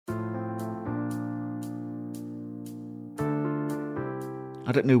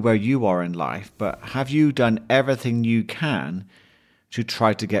I don't know where you are in life, but have you done everything you can to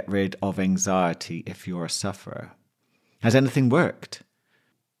try to get rid of anxiety if you're a sufferer? Has anything worked?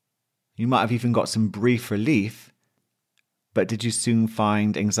 You might have even got some brief relief, but did you soon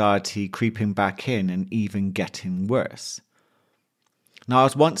find anxiety creeping back in and even getting worse? Now, I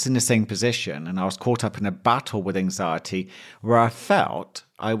was once in the same position and I was caught up in a battle with anxiety where I felt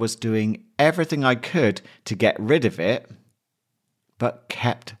I was doing everything I could to get rid of it, but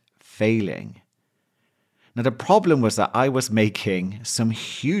kept failing. Now, the problem was that I was making some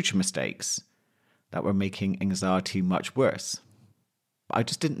huge mistakes that were making anxiety much worse. But I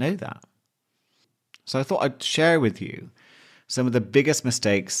just didn't know that. So I thought I'd share with you some of the biggest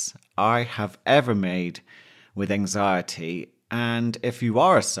mistakes I have ever made with anxiety. And if you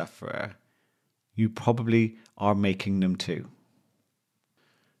are a sufferer, you probably are making them too.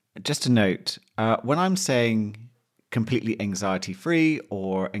 Just a note, when I'm saying completely anxiety-free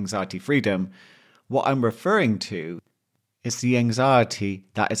or anxiety freedom, what I'm referring to is the anxiety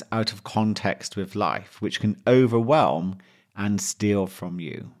that is out of context with life, which can overwhelm and steal from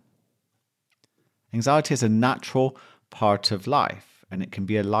you. Anxiety is a natural part of life and it can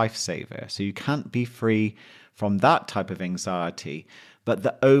be a lifesaver. So you can't be free from that type of anxiety. But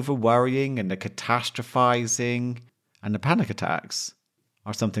the over-worrying and the catastrophizing and the panic attacks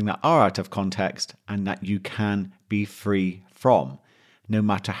are something that are out of context and that you can be free from, no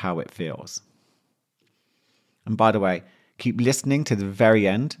matter how it feels. And by the way, keep listening to the very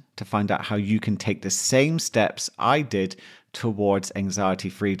end to find out how you can take the same steps I did towards anxiety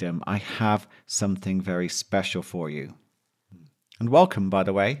freedom. I have something very special for you. And welcome, by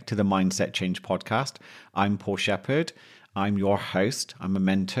the way, to the Mindset Change podcast. I'm Paul Shepherd. I'm your host. I'm a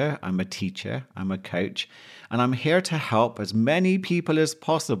mentor. I'm a teacher. I'm a coach. And I'm here to help as many people as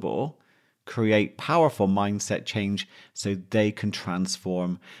possible create powerful mindset change so they can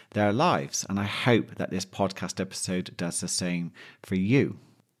transform their lives. And I hope that this podcast episode does the same for you.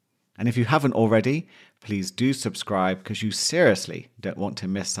 And if you haven't already, please do subscribe because you seriously don't want to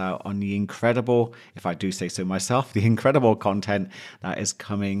miss out on the incredible, if I do say so myself, the incredible content that is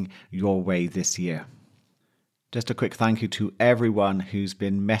coming your way this year. Just a quick thank you to everyone who's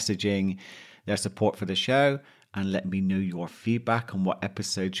been messaging their support for the show and let me know your feedback on what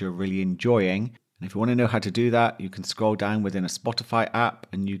episodes you're really enjoying. And if you want to know how to do that, you can scroll down within a Spotify app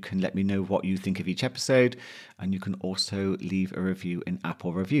and you can let me know what you think of each episode. And you can also leave a review in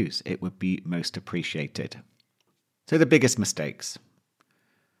Apple Reviews. It would be most appreciated. So the biggest mistakes.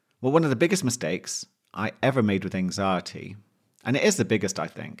 Well, one of the biggest mistakes I ever made with anxiety, and it is the biggest, I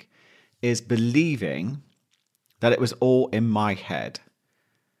think, is believing that it was all in my head.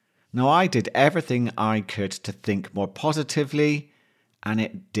 Now, I did everything I could to think more positively, and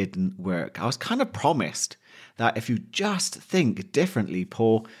it didn't work. I was kind of promised that if you just think differently,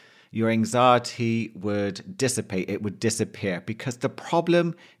 Paul, your anxiety would dissipate, it would disappear, because the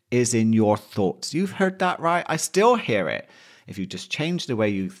problem is in your thoughts. You've heard that, right? I still hear it. If you just change the way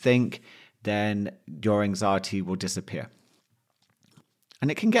you think, then your anxiety will disappear.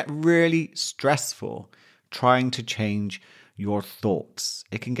 And it can get really stressful trying to change your thoughts.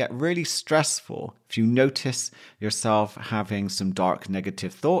 It can get really stressful if you notice yourself having some dark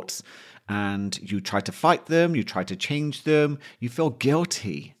negative thoughts and you try to fight them, you try to change them, you feel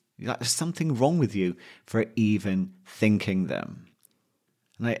guilty. Like there's something wrong with you for even thinking them.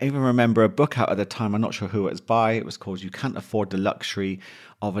 And I even remember a book out at the time, I'm not sure who it was by, it was called You Can't Afford the Luxury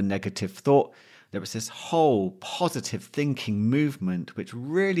of a Negative Thought. There was this whole positive thinking movement which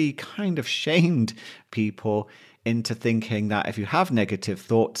really kind of shamed people into thinking that if you have negative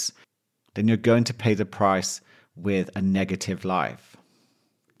thoughts, then you're going to pay the price with a negative life.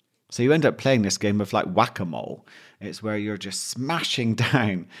 So you end up playing this game of like whack-a-mole. It's where you're just smashing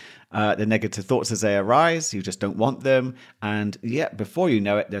down the negative thoughts as they arise. You just don't want them. And yet, before you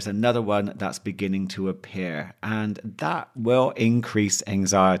know it, there's another one that's beginning to appear. And that will increase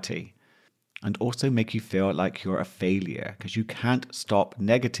anxiety and also make you feel like you're a failure because you can't stop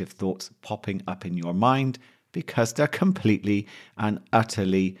negative thoughts popping up in your mind because they're completely and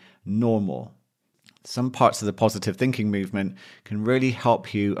utterly normal. Some parts of the positive thinking movement can really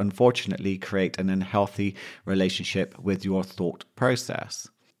help you, unfortunately, create an unhealthy relationship with your thought process.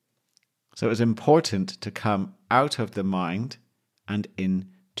 So it's important to come out of the mind and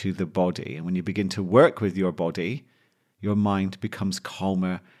into the body. And when you begin to work with your body, your mind becomes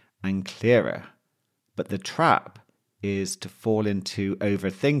calmer and clearer. But the trap is to fall into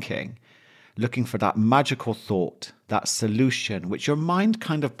overthinking, looking for that magical thought, that solution, which your mind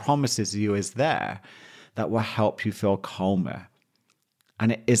kind of promises you is there, that will help you feel calmer.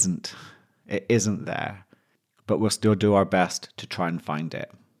 And it isn't. It isn't there. but we'll still do our best to try and find it.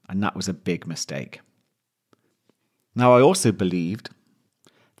 And that was a big mistake. Now, I also believed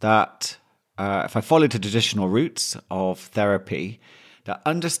that if I followed the traditional routes of therapy, that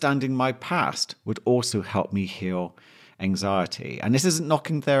understanding my past would also help me heal anxiety. And this isn't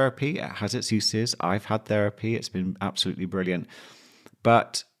knocking therapy. It has its uses. I've had therapy. It's been absolutely brilliant.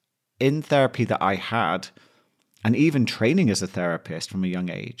 But in therapy that I had, and even training as a therapist from a young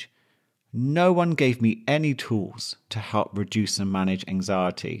age, no one gave me any tools to help reduce and manage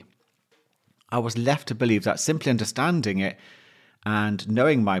anxiety. I was left to believe that simply understanding it and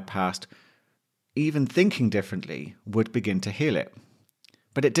knowing my past, even thinking differently, would begin to heal it.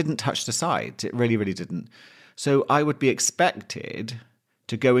 But it didn't touch the sides. It really, really didn't. So I would be expected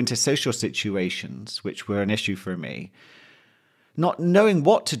to go into social situations, which were an issue for me, not knowing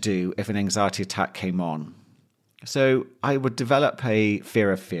what to do if an anxiety attack came on. So I would develop a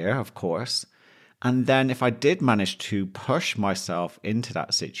fear, of course. And then if I did manage to push myself into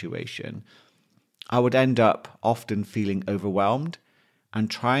that situation, I would end up often feeling overwhelmed and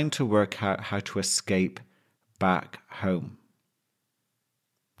trying to work out how to escape back home.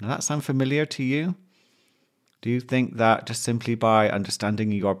 Now, that sound familiar to you? Do you think that just simply by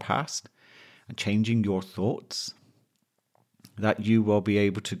understanding your past and changing your thoughts, that you will be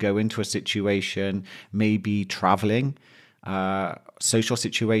able to go into a situation, maybe traveling, social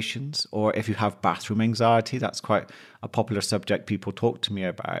situations, or if you have bathroom anxiety, that's quite a popular subject people talk to me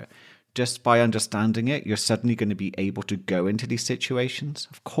about. Just by understanding it, you're suddenly going to be able to go into these situations?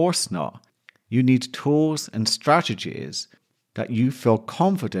 Of course not. You need tools and strategies that you feel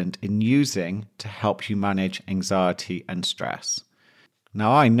confident in using to help you manage anxiety and stress.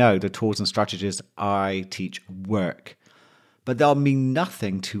 Now, I know the tools and strategies I teach work, but they'll mean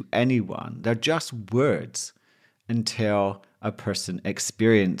nothing to anyone. They're just words until a person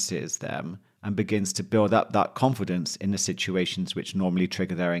experiences them and begins to build up that confidence in the situations which normally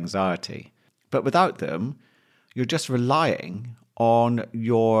trigger their anxiety. But without them, you're just relying on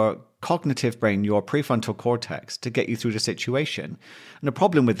your cognitive brain, your prefrontal cortex, to get you through the situation. And the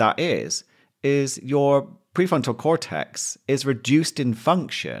problem with that is your prefrontal cortex is reduced in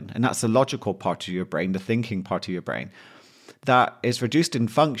function, and that's the logical part of your brain, the thinking part of your brain, that is reduced in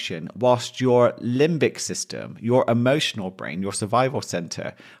function whilst your limbic system, your emotional brain, your survival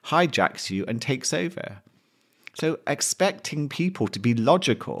center, hijacks you and takes over. So expecting people to be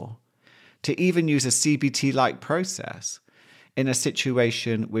logical, to even use a CBT-like process in a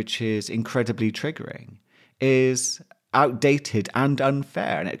situation which is incredibly triggering, is outdated and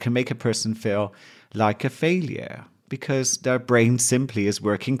unfair, and it can make a person feel like a failure because their brain simply is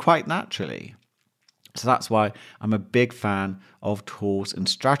working quite naturally. So that's why I'm a big fan of tools and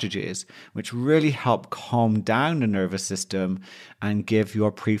strategies which really help calm down the nervous system and give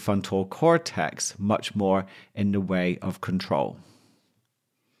your prefrontal cortex much more in the way of control.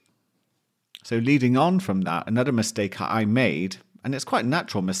 So leading on from that, another mistake I made, and it's quite a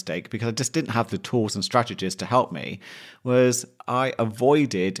natural mistake because I just didn't have the tools and strategies to help me, was I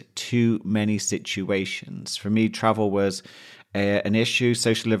avoided too many situations. For me, travel was an issue,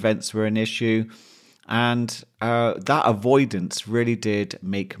 social events were an issue. And that avoidance really did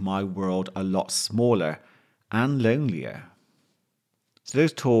make my world a lot smaller and lonelier. So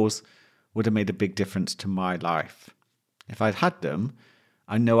those tools would have made a big difference to my life. If I'd had them,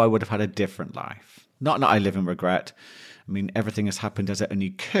 I know I would have had a different life. Not that I live in regret. I mean, everything has happened as it only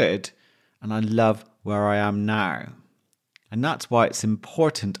could, and I love where I am now. And that's why it's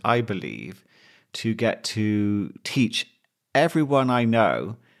important, I believe, to get to teach everyone I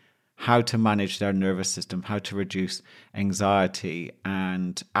know how to manage their nervous system, how to reduce anxiety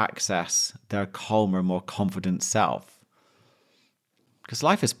and access their calmer, more confident self. Because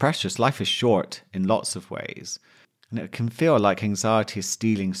life is precious, life is short in lots of ways. And it can feel like anxiety is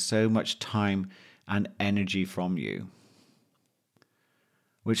stealing so much time and energy from you.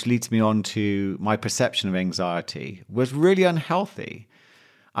 Which leads me on to my perception of anxiety was really unhealthy.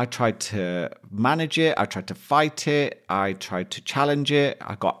 I tried to manage it. I tried to fight it. I tried to challenge it.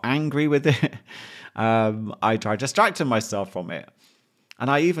 I got angry with it. I tried distracting myself from it. And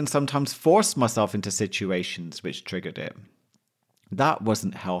I even sometimes forced myself into situations which triggered it. That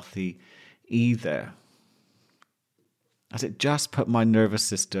wasn't healthy either, as it just put my nervous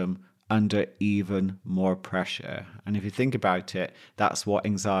system under even more pressure. And if you think about it, that's what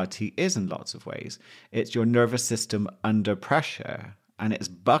anxiety is in lots of ways. It's your nervous system under pressure. And it's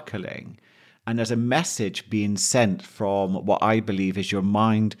buckling. And there's a message being sent from what I believe is your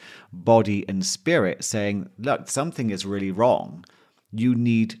mind, body, and spirit saying, look, something is really wrong. You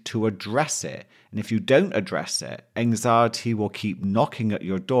need to address it. And if you don't address it, anxiety will keep knocking at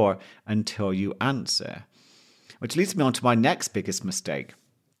your door until you answer. Which leads me on to my next biggest mistake.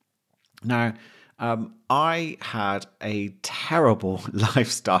 Now, I had a terrible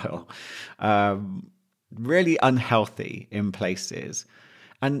lifestyle, really unhealthy in places.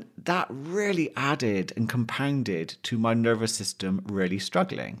 And that really added and compounded to my nervous system really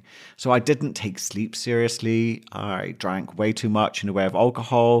struggling. So I didn't take sleep seriously. I drank way too much in the way of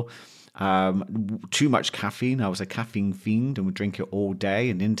alcohol, too much caffeine. I was a caffeine fiend and would drink it all day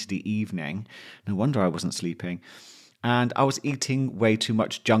and into the evening. No wonder I wasn't sleeping. And I was eating way too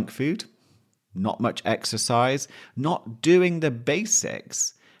much junk food, not much exercise, not doing the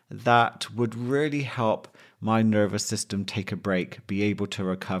basics that would really help my nervous system take a break, be able to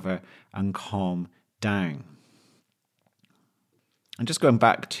recover and calm down. And just going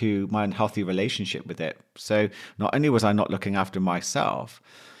back to my unhealthy relationship with it. So not only was I not looking after myself,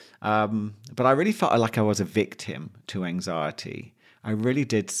 but I really felt like I was a victim to anxiety. I really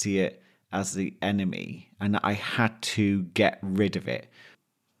did see it as the enemy, and I had to get rid of it.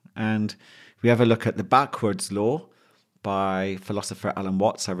 And if we have a look at the backwards law by philosopher Alan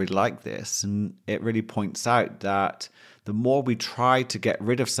Watts, I really like this. And it really points out that the more we try to get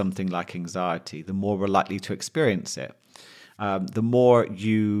rid of something like anxiety, the more we're likely to experience it. The more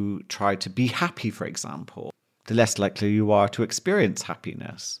you try to be happy, for example, the less likely you are to experience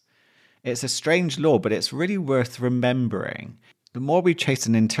happiness. It's a strange law, but it's really worth remembering. The more we chase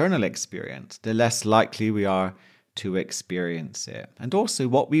an internal experience, the less likely we are to experience it. And also,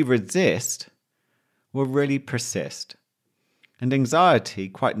 what we resist will really persist. And anxiety,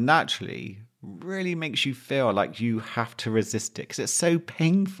 quite naturally, really makes you feel like you have to resist it because it's so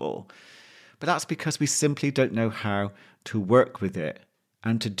painful. But that's because we simply don't know how to work with it.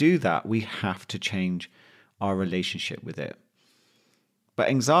 And to do that, we have to change our relationship with it. But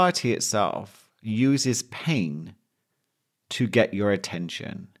anxiety itself uses pain to get your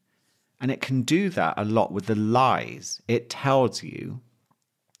attention. And it can do that a lot with the lies it tells you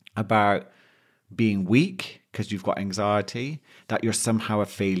about being weak because you've got anxiety, that you're somehow a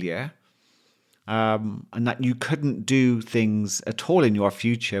failure, and that you couldn't do things at all in your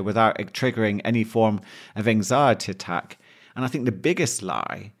future without triggering any form of anxiety attack. And I think the biggest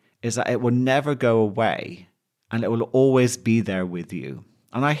lie is that it will never go away and it will always be there with you.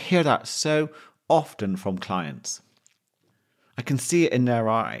 And I hear that so often from clients. I can see it in their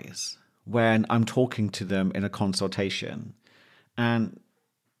eyes when I'm talking to them in a consultation, and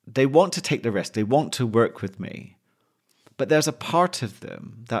they want to take the risk. They want to work with me. But there's a part of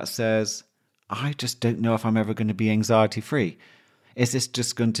them that says, I just don't know if I'm ever going to be anxiety free. Is this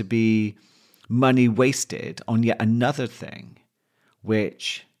just going to be money wasted on yet another thing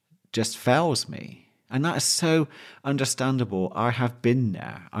which just fails me? And that is so understandable. I have been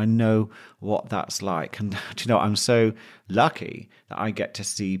there. I know what that's like. And I'm so lucky that I get to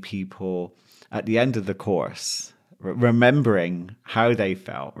see people at the end of the course remembering how they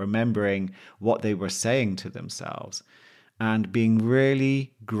felt, remembering what they were saying to themselves, and being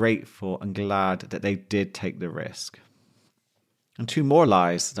really grateful and glad that they did take the risk. And two more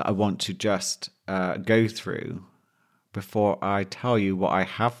lies that I want to just go through before I tell you what I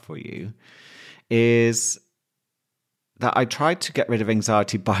have for you is that I tried to get rid of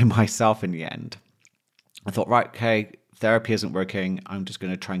anxiety by myself in the end. I thought, right, okay, therapy isn't working. I'm just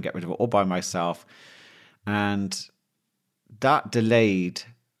going to try and get rid of it all by myself. And that delayed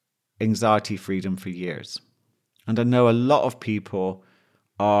anxiety freedom for years. And I know a lot of people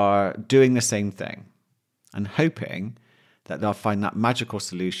are doing the same thing and hoping that they'll find that magical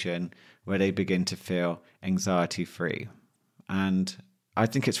solution where they begin to feel anxiety free. And I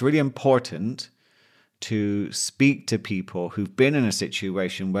think it's really important to speak to people who've been in a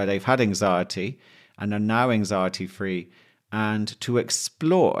situation where they've had anxiety and are now anxiety free, and to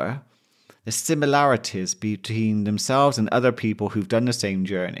explore the similarities between themselves and other people who've done the same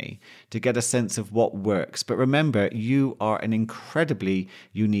journey to get a sense of what works. But remember, you are an incredibly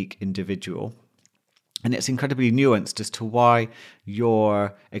unique individual, and it's incredibly nuanced as to why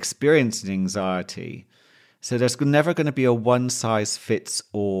you're experiencing anxiety. So there's never going to be a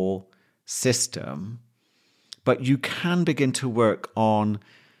one-size-fits-all system, but you can begin to work on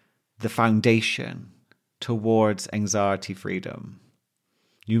the foundation towards anxiety freedom.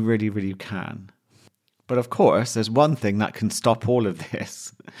 You really, really can. But of course, there's one thing that can stop all of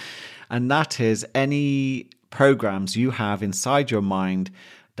this, and that is any programs you have inside your mind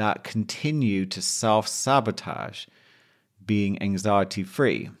that continue to self-sabotage being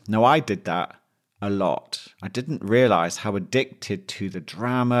anxiety-free. Now, I did that a lot. I didn't realize how addicted to the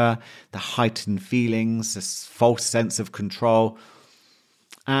drama, the heightened feelings, this false sense of control.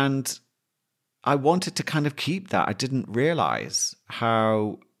 And I wanted to kind of keep that. I didn't realize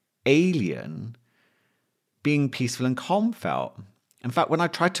how alien being peaceful and calm felt. In fact, when I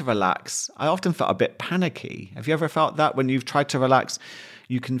tried to relax, I often felt a bit panicky. Have you ever felt that when you've tried to relax,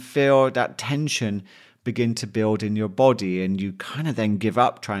 you can feel that tension begin to build in your body and you kind of then give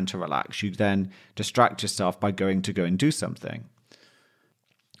up trying to relax. You then distract yourself by going to go and do something.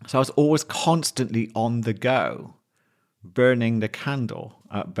 So I was always constantly on the go, burning the candle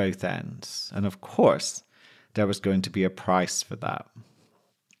at both ends. And of course, there was going to be a price for that,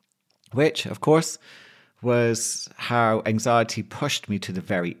 which, of course, was how anxiety pushed me to the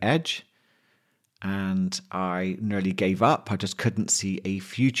very edge. And I nearly gave up. I just couldn't see a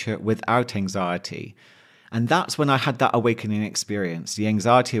future without anxiety. And that's when I had that awakening experience, the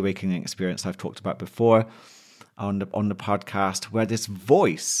anxiety awakening experience I've talked about before on the podcast, where this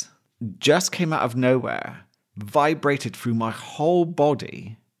voice just came out of nowhere, vibrated through my whole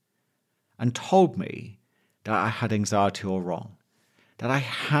body and told me that I had anxiety all wrong, that I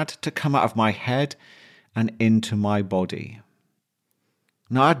had to come out of my head and into my body.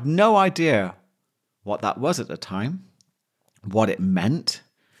 Now, I had no idea what that was at the time, what it meant,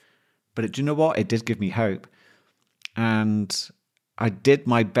 but do you know what? It did give me hope. And I did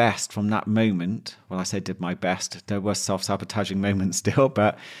my best from that moment. Well, I say did my best. There were self-sabotaging moments still,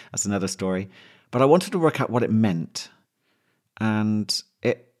 but that's another story. But I wanted to work out what it meant. And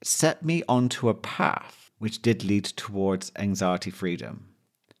it set me onto a path which did lead towards anxiety freedom.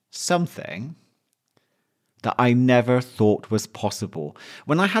 Something that I never thought was possible.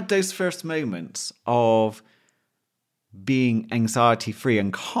 When I had those first moments of being anxiety-free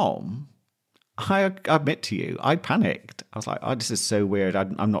and calm, I admit to you, I panicked. I was like, oh, this is so weird.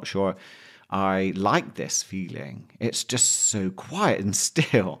 I'm not sure I like this feeling. It's just so quiet and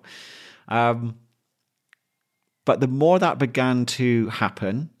still. But the more that began to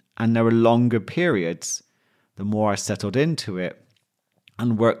happen, and there were longer periods, the more I settled into it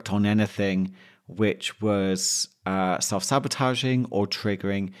and worked on anything which was self-sabotaging or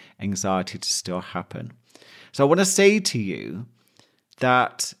triggering anxiety to still happen. So I want to say to you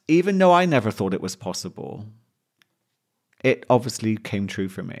that even though I never thought it was possible, it obviously came true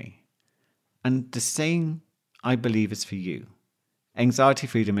for me. And the same, I believe, is for you. Anxiety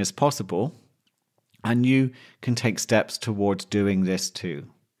freedom is possible, and you can take steps towards doing this too.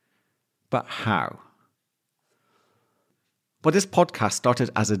 But how? Well, this podcast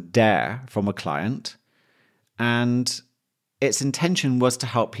started as a dare from a client, and its intention was to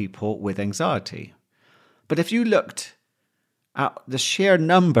help people with anxiety. But if you looked at the sheer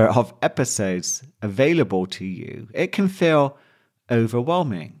number of episodes available to you, it can feel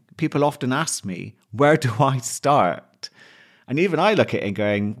overwhelming. People often ask me, where do I start? And even I look at it and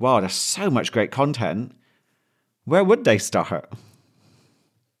going, wow, there's so much great content. Where would they start?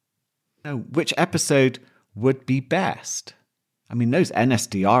 Now, which episode would be best? I mean, those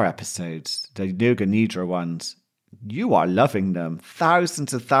NSDR episodes, the Yoga Nidra ones, you are loving them.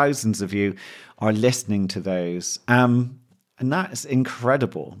 Thousands of you are listening to those. And that is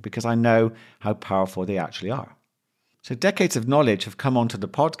incredible because I know how powerful they actually are. So decades of knowledge have come onto the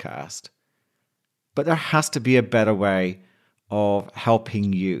podcast, but there has to be a better way of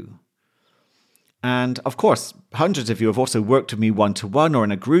helping you. And of course, hundreds of you have also worked with me one-to-one or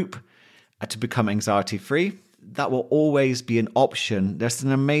in a group to become anxiety-free. That will always be an option. There's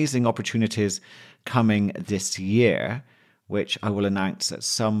some amazing opportunities coming this year, which I will announce at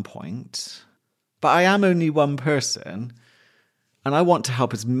some point. But I am only one person, and I want to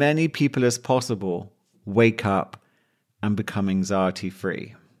help as many people as possible wake up and become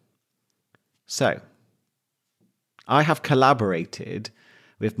anxiety-free. So, I have collaborated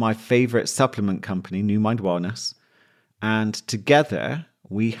with my favorite supplement company, New Mind Wellness, and together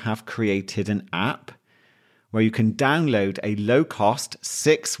we have created an app where you can download a low-cost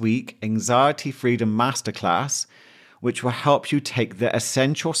 6-week anxiety freedom masterclass, which will help you take the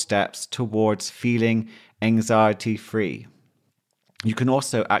essential steps towards feeling anxiety-free. You can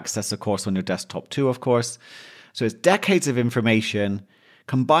also access a course on your desktop too, of course. So it's decades of information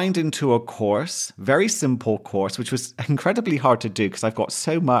combined into a course, very simple course, which was incredibly hard to do because I've got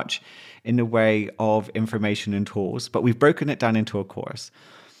so much in the way of information and tools, but we've broken it down into a course.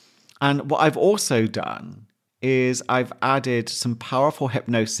 And what I've also done is I've added some powerful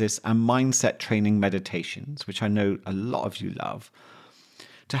hypnosis and mindset training meditations, which I know a lot of you love,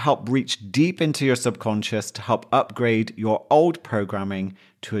 to help reach deep into your subconscious, to help upgrade your old programming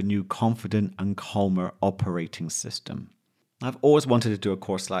to a new confident and calmer operating system. I've always wanted to do a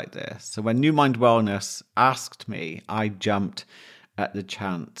course like this. So when New Mind Wellness asked me, I jumped at the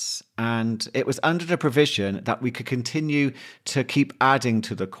chance. And it was under the provision that we could continue to keep adding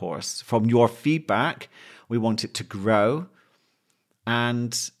to the course. From your feedback, we want it to grow.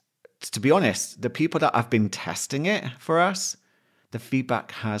 And to be honest, the people that have been testing it for us, the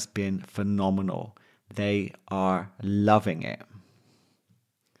feedback has been phenomenal. They are loving it.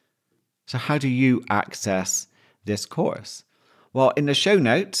 So how do you access this course? Well, in the show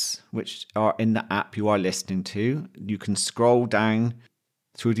notes, which are in the app you are listening to, you can scroll down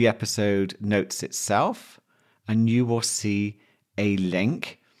through the episode notes itself, and you will see a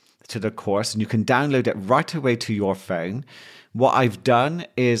link to the course, and you can download it right away to your phone. What I've done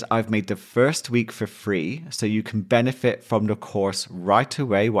is I've made the first week for free, so you can benefit from the course right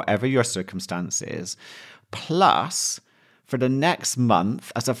away, whatever your circumstance is. Plus, for the next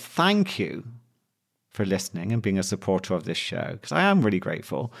month, as a thank you for listening and being a supporter of this show, because I am really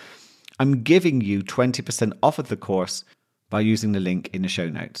grateful, I'm giving you 20% off of the course by using the link in the show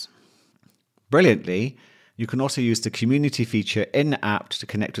notes. Brilliantly, you can also use the community feature in the app to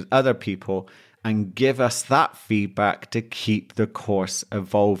connect with other people and give us that feedback to keep the course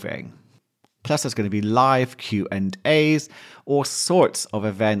evolving. Plus, there's going to be live Q&As, all sorts of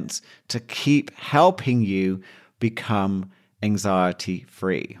events to keep helping you become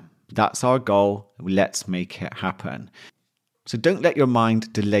anxiety-free. That's our goal. Let's make it happen. So don't let your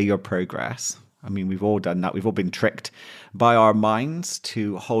mind delay your progress. I mean, we've all done that. We've all been tricked by our minds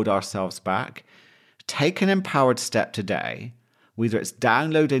to hold ourselves back. Take an empowered step today, whether it's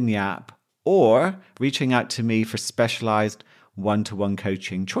downloading the app or reaching out to me for specialized one-to-one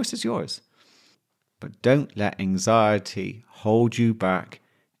coaching. Choice is yours. But don't let anxiety hold you back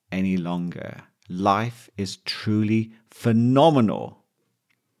any longer. Life is truly phenomenal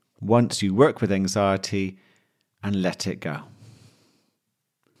once you work with anxiety and let it go.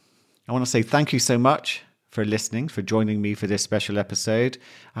 I want to say thank you so much for listening, for joining me for this special episode.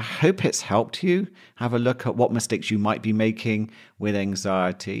 I hope it's helped you have a look at what mistakes you might be making with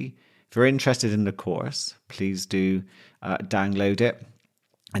anxiety. If you're interested in the course, please do download it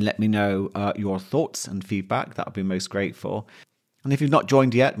and let me know your thoughts and feedback. That would be most grateful. And if you've not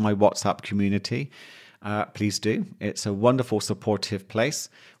joined yet my WhatsApp community, please do. It's a wonderful, supportive place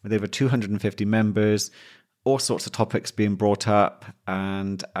with over 250 members, all sorts of topics being brought up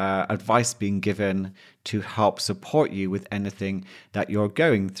and advice being given to help support you with anything that you're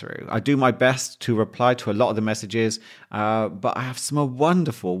going through. I do my best to reply to a lot of the messages, but I have some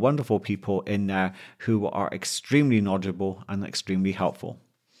wonderful, wonderful people in there who are extremely knowledgeable and extremely helpful.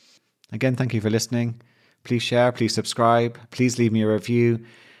 Again, thank you for listening. Please share, please subscribe, please leave me a review,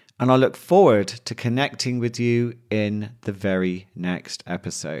 and I look forward to connecting with you in the very next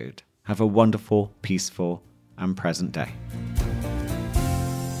episode. Have a wonderful, peaceful, and present day.